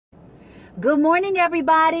Good morning,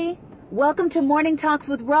 everybody. Welcome to Morning Talks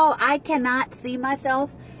with Ro. I cannot see myself,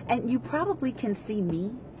 and you probably can see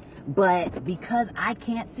me, but because I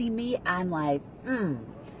can't see me, I'm like,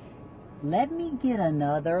 let me get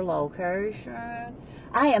another location.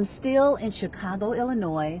 I am still in Chicago,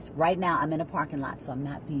 Illinois. Right now, I'm in a parking lot, so I'm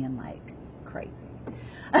not being like crazy.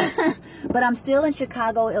 But I'm still in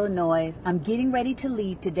Chicago, Illinois. I'm getting ready to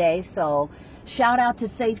leave today, so shout out to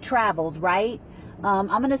Safe Travels, right?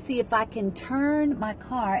 I'm going to see if I can turn my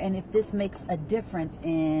car and if this makes a difference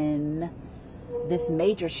in this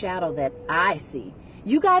major shadow that I see.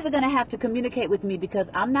 You guys are going to have to communicate with me because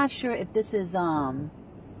I'm not sure if this is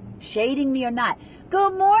shading me or not.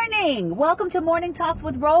 Good morning. Welcome to Morning Talks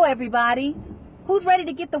with Ro, everybody. Who's ready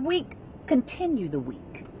to get the week, continue the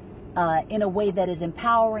week in a way that is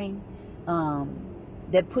empowering,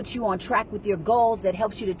 that puts you on track with your goals, that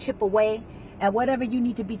helps you to chip away at whatever you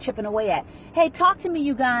need to be chipping away at. Hey, talk to me,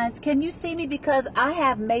 you guys. Can you see me? Because I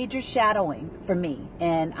have major shadowing for me,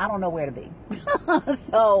 and I don't know where to be.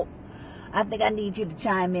 So I think I need you to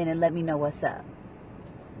chime in and let me know what's up.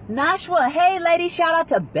 Nashua, hey, lady, shout out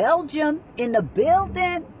to Belgium in the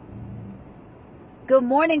building. Good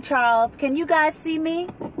morning, Charles. Can you guys see me?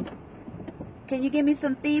 Can you give me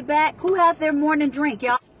some feedback? Who has their morning drink,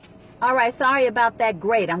 y'all? All right, sorry about that.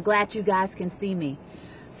 Great. I'm glad you guys can see me.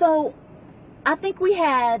 So I think we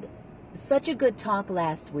had such a good talk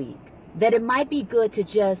last week that it might be good to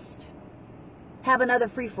just have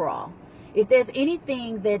another free-for-all. If there's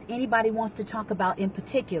anything that anybody wants to talk about in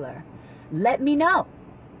particular, let me know.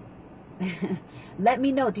 Let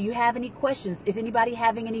me know. Do you have any questions? Is anybody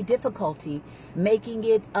having any difficulty making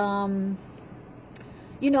it,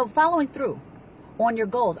 following through on your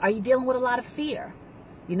goals? Are you dealing with a lot of fear?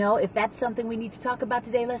 If that's something we need to talk about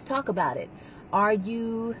today, let's talk about it. Are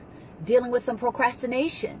you dealing with some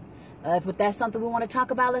procrastination? If that's something we want to talk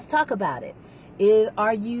about, let's talk about it.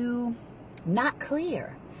 Are you not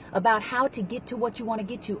clear about how to get to what you want to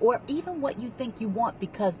get to, or even what you think you want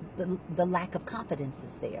because the lack of confidence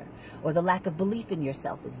is there, or the lack of belief in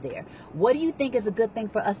yourself is there? What do you think is a good thing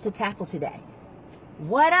for us to tackle today?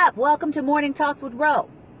 What up? Welcome to Morning Talks with Ro.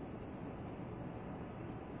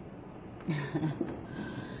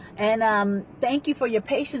 And thank you for your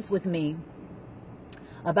patience with me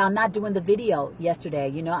about not doing the video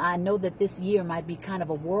yesterday. I know that this year might be kind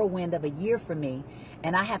of a whirlwind of a year for me,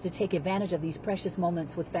 and I have to take advantage of these precious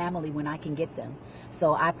moments with family when I can get them.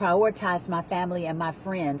 So I prioritized my family and my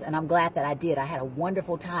friends, and I'm glad that I did. I had a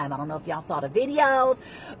wonderful time. I don't know if y'all saw the videos,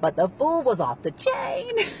 but the food was off the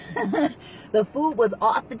chain. The food was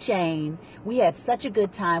off the chain. We had such a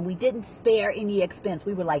good time. We didn't spare any expense.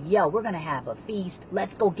 We were like, yo, we're going to have a feast.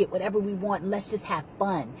 Let's go get whatever we want, and let's just have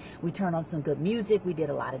fun. We turned on some good music. We did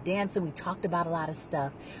a lot of dancing. We talked about a lot of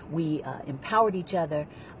stuff. We empowered each other.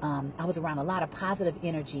 I was around a lot of positive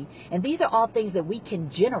energy. And these are all things that we can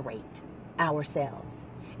generate ourselves.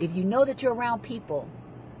 If you know that you're around people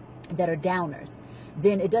that are downers,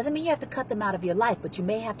 then it doesn't mean you have to cut them out of your life, but you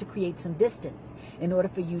may have to create some distance in order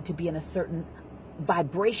for you to be in a certain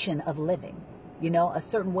vibration of living, a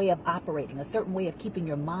certain way of operating, a certain way of keeping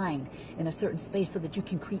your mind in a certain space so that you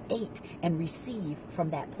can create and receive from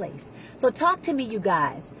that place. So talk to me, you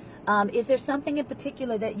guys. Is there something in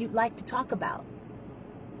particular that you'd like to talk about?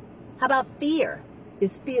 How about fear?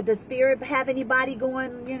 Does fear have anybody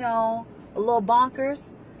going, a little bonkers?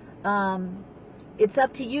 It's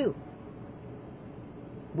up to you.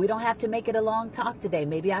 We don't have to make it a long talk today.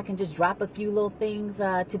 Maybe I can just drop a few little things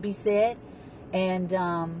to be said and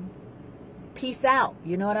peace out.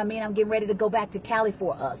 You know what I mean? I'm getting ready to go back to Cali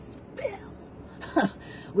for a spill.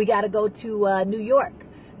 We got to go to New York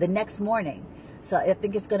the next morning. So I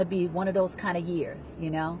think it's going to be one of those kind of years,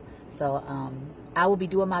 So I will be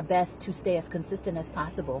doing my best to stay as consistent as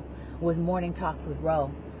possible with Morning Talks with Ro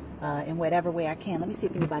in whatever way I can. Let me see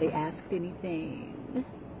if anybody asked anything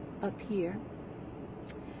up here.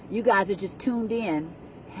 You guys are just tuned in.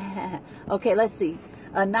 Okay, let's see.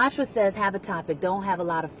 Nashua says, have a topic. Don't have a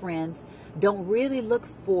lot of friends. Don't really look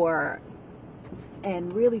for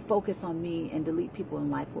and really focus on me and delete people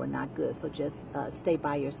in life who are not good. So just stay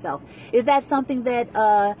by yourself. Is that something that,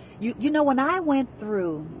 when I wanted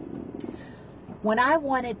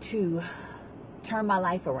to turn my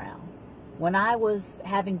life around, when I was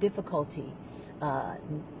having difficulty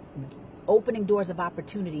opening doors of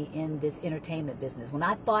opportunity in this entertainment business, when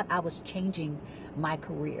I thought I was changing my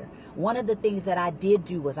career, one of the things that I did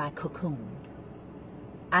do was I cocooned.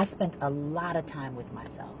 I spent a lot of time with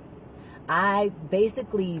myself. I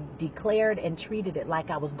basically declared and treated it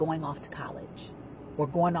like I was going off to college or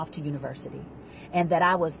going off to university, and that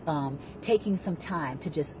I was taking some time to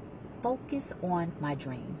just focus on my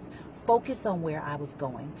dreams, focus on where I was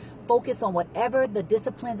going, focus on whatever the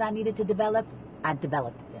disciplines I needed to develop, I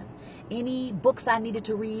developed them. Any books I needed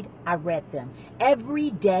to read, I read them.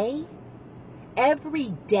 Every day,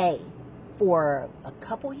 for a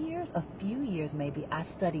couple years, a few years maybe, I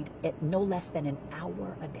studied at no less than an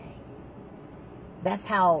hour a day. That's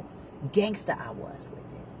how gangster I was with it.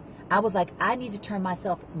 I was like, I need to turn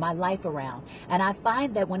my life around. And I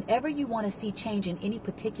find that whenever you want to see change in any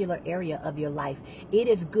particular area of your life, it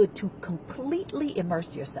is good to completely immerse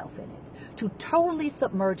yourself in it, to totally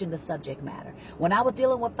submerge in the subject matter. When I was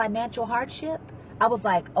dealing with financial hardship, I was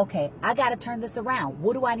like, okay, I got to turn this around.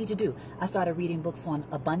 What do I need to do? I started reading books on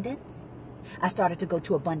abundance. I started to go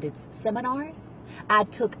to abundance seminars. I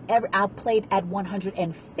played at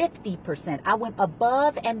 150%. I went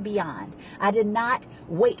above and beyond. I did not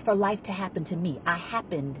wait for life to happen to me. I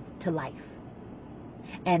happened to life.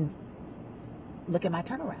 And look at my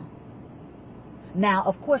turnaround. Now,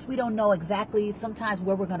 of course, we don't know exactly sometimes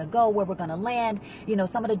where we're going to go, where we're going to land. You know,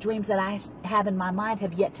 some of the dreams that I have in my mind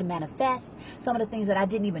have yet to manifest. Some of the things that I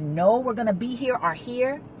didn't even know were going to be here are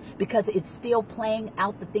here because it's still playing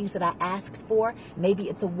out the things that I asked for. Maybe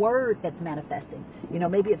it's a word that's manifesting. You know,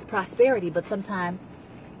 maybe it's prosperity, but sometimes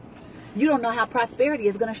you don't know how prosperity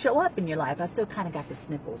is going to show up in your life. I still kind of got the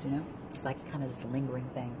sniffles, you know. It's like kind of this lingering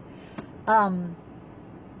thing.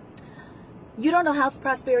 You don't know how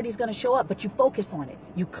prosperity is going to show up, but you focus on it.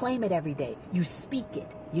 You claim it every day. You speak it.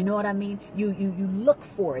 You know what I mean? You look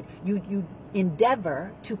for it. You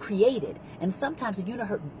endeavor to create it. And sometimes the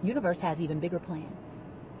universe has even bigger plans.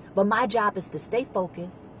 But my job is to stay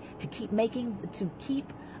focused, to keep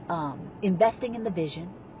investing in the vision,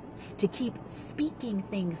 to keep speaking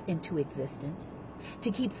things into existence,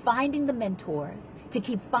 to keep finding the mentors, to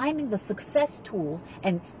keep finding the success tools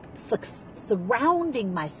and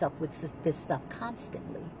surrounding myself with this stuff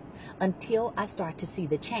constantly until I start to see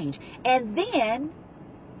the change. And then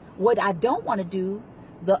what I don't want to do,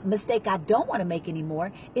 the mistake I don't want to make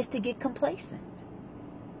anymore, is to get complacent,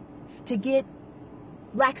 to get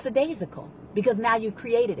lackadaisical, because now you've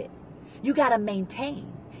created it. You got to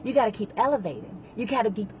maintain. You got to keep elevating. You got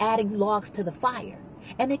to keep adding logs to the fire.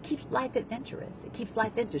 And it keeps life adventurous. It keeps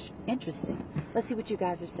life interesting. Let's see what you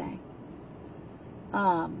guys are saying.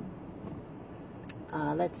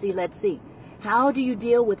 Let's see. How do you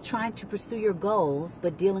deal with trying to pursue your goals,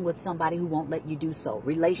 but dealing with somebody who won't let you do so?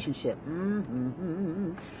 Relationship.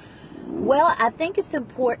 Well, I think it's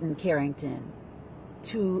important, Carrington,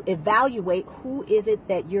 to evaluate who is it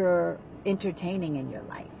that you're entertaining in your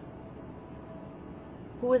life.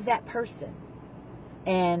 Who is that person?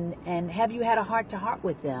 And have you had a heart-to-heart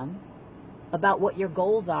with them about what your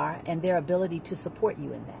goals are and their ability to support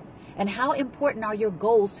you in that? And how important are your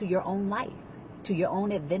goals to your own life, to your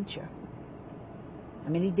own adventure? I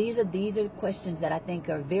mean, these are questions that I think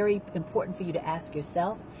are very important for you to ask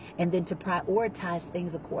yourself, and then to prioritize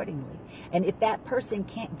things accordingly. And if that person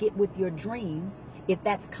can't get with your dreams, if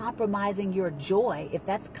that's compromising your joy, if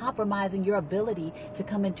that's compromising your ability to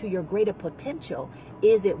come into your greater potential,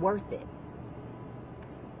 is it worth it?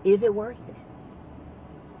 Is it worth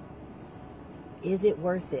it? Is it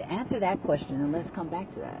worth it? Answer that question, and let's come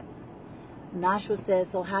back to that. Nashua says,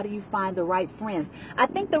 so how do you find the right friends? I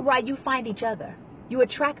think you find each other. You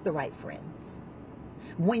attract the right friends.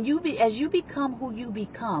 As you become who you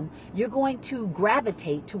become, you're going to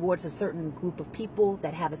gravitate towards a certain group of people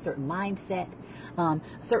that have a certain mindset.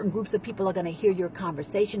 Certain groups of people are going to hear your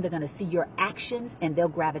conversation. They're going to see your actions, and they'll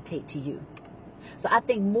gravitate to you. So I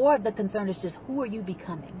think more of the concern is just who are you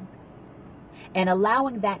becoming, and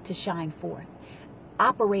allowing that to shine forth.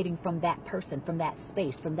 Operating from that person, from that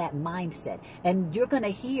space, from that mindset. And you're going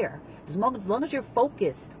to hear, as long as you're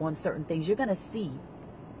focused on certain things, you're going to see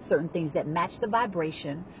certain things that match the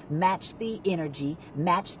vibration, match the energy,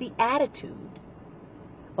 match the attitude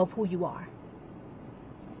of who you are.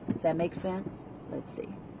 Does that make sense? Let's see.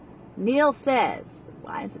 Neil says,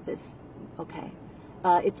 why is it this? Okay.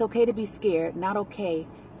 It's okay to be scared, not okay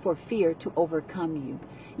for fear to overcome you.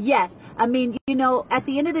 Yes, I mean, you know, at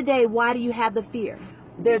the end of the day, why do you have the fear?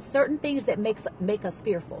 There's certain things that make us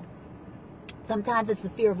fearful. Sometimes it's the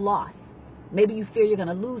fear of loss. Maybe you fear you're going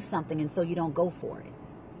to lose something, and so you don't go for it.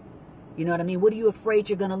 You know what I mean? What are you afraid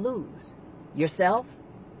you're going to lose? Yourself?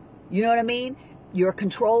 You know what I mean? Your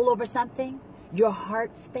control over something? Your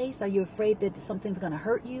heart space? Are you afraid that something's going to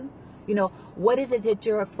hurt you? You know, what is it that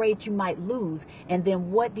you're afraid you might lose? And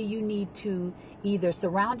then what do you need to either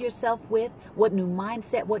surround yourself with? What new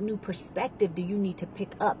mindset, what new perspective do you need to pick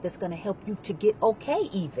up that's going to help you to get okay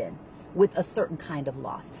even with a certain kind of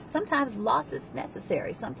loss? sometimes loss is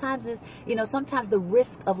necessary. Sometimes it's, sometimes the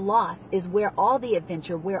risk of loss is where all the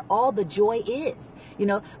adventure, where all the joy is,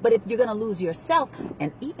 but if you're going to lose yourself,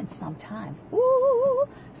 and even sometimes,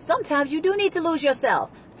 sometimes you do need to lose yourself.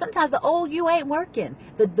 Sometimes the old you ain't working.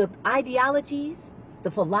 The ideologies,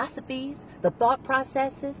 the philosophies, the thought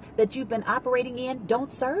processes that you've been operating in don't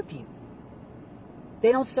serve you.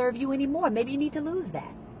 They don't serve you anymore. Maybe you need to lose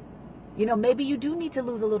that. Maybe you do need to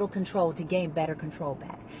lose a little control to gain better control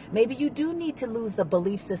back. Maybe you do need to lose the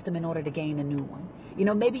belief system in order to gain a new one.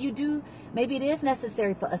 Maybe it is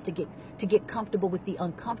necessary for us to get comfortable with the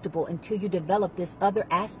uncomfortable until you develop this other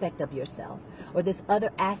aspect of yourself, or this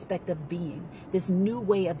other aspect of being, this new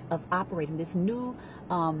way of operating, this new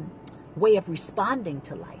way of responding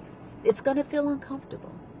to life. It's going to feel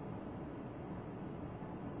uncomfortable.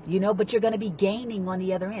 But you're going to be gaining on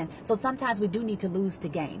the other end. So sometimes we do need to lose to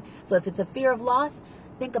gain. So if it's a fear of loss,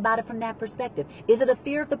 think about it from that perspective. Is it a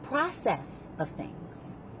fear of the process of things?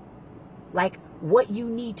 Like what you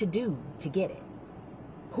need to do to get it,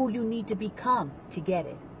 who you need to become to get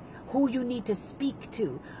it, who you need to speak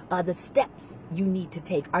to, the steps you need to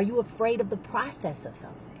take. Are you afraid of the process of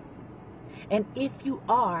something? And if you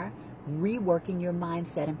are, reworking your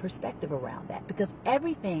mindset and perspective around that, because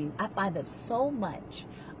everything, I find that so much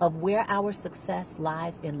of where our success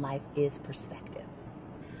lies in life is perspective.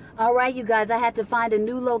 All right, you guys, I had to find a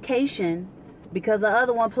new location because the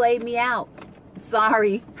other one played me out.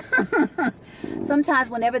 Sorry. Sometimes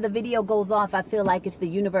whenever the video goes off, I feel like it's the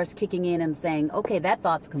universe kicking in and saying, okay, that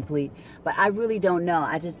thought's complete. But I really don't know.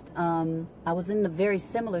 I just, I was in the very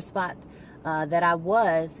similar spot that I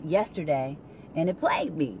was yesterday, and it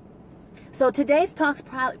played me. So today's talks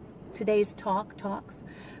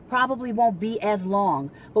probably won't be as long,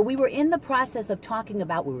 but we were in the process of talking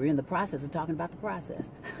about the process.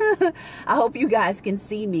 I hope you guys can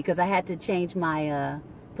see me because I had to change my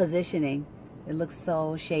positioning. It looks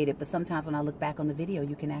so shaded, but sometimes when I look back on the video,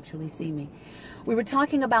 you can actually see me. We were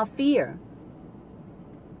talking about fear,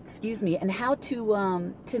 and how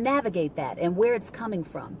to navigate that and where it's coming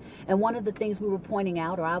from. And one of the things we were pointing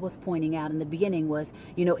out, or I was pointing out in the beginning, was,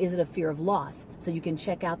 is it a fear of loss? So you can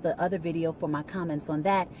check out the other video for my comments on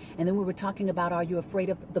that. And then we were talking about, are you afraid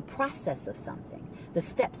of the process of something, the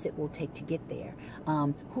steps it will take to get there,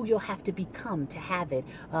 who you'll have to become to have it,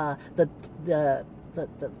 the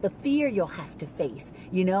fear you'll have to face,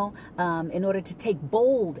 in order to take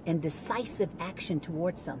bold and decisive action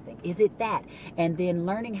towards something. Is it that? And then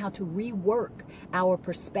learning how to rework our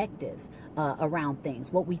perspective around things,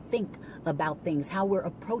 what we think about things, how we're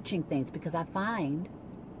approaching things, because I find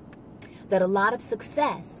that a lot of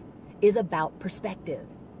success is about perspective,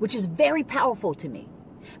 which is very powerful to me.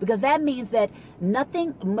 Because that means that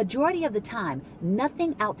majority of the time,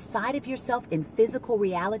 nothing outside of yourself in physical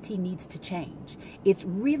reality needs to change. It's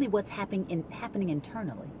really what's happening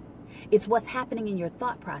internally. It's what's happening in your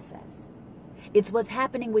thought process. It's what's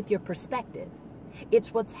happening with your perspective.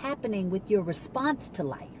 It's what's happening with your response to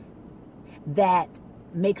life that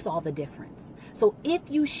makes all the difference. So if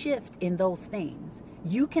you shift in those things,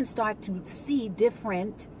 you can start to see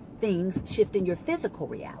different things shift in your physical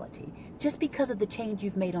reality just because of the change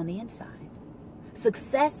you've made on the inside.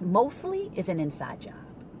 Success mostly is an inside job.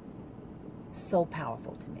 So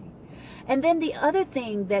powerful to me. And then the other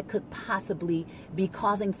thing that could possibly be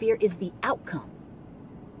causing fear is the outcome.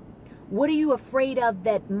 What are you afraid of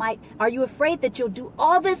are you afraid that you'll do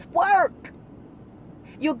all this work?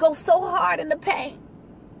 You'll go so hard in the pain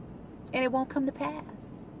and it won't come to pass.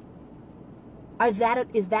 Or is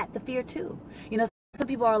that the fear too? Some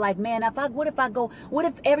people are like, man, what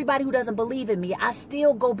if everybody who doesn't believe in me, I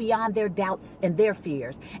still go beyond their doubts and their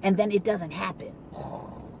fears, and then it doesn't happen.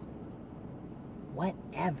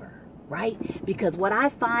 Whatever, right? Because what I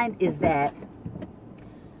find is that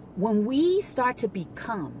when we start to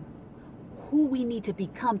become who we need to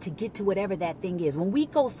become to get to whatever that thing is, when we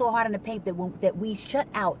go so hard in the paint that we shut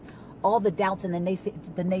out all the doubts and the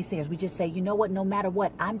naysayers, we just say, you know what, no matter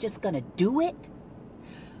what, I'm just going to do it.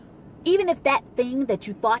 Even if that thing that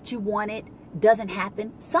you thought you wanted doesn't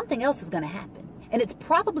happen, something else is going to happen. And it's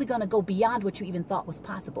probably going to go beyond what you even thought was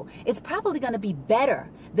possible. It's probably going to be better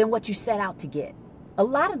than what you set out to get. A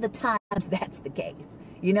lot of the times that's the case,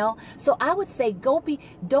 So I would say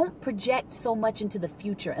don't project so much into the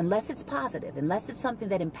future unless it's positive, unless it's something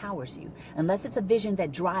that empowers you, unless it's a vision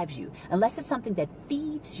that drives you, unless it's something that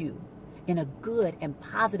feeds you in a good and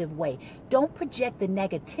positive way. Don't project the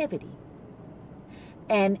negativity.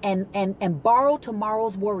 And borrow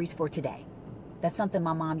tomorrow's worries for today. That's something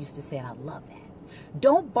my mom used to say, and I love that.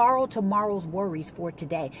 Don't borrow tomorrow's worries for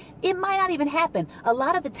today. It might not even happen. A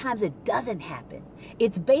lot of the times it doesn't happen.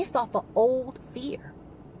 It's based off of old fear.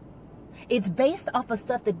 It's based off of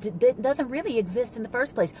stuff that doesn't really exist in the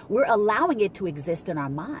first place. We're allowing it to exist in our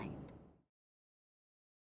mind.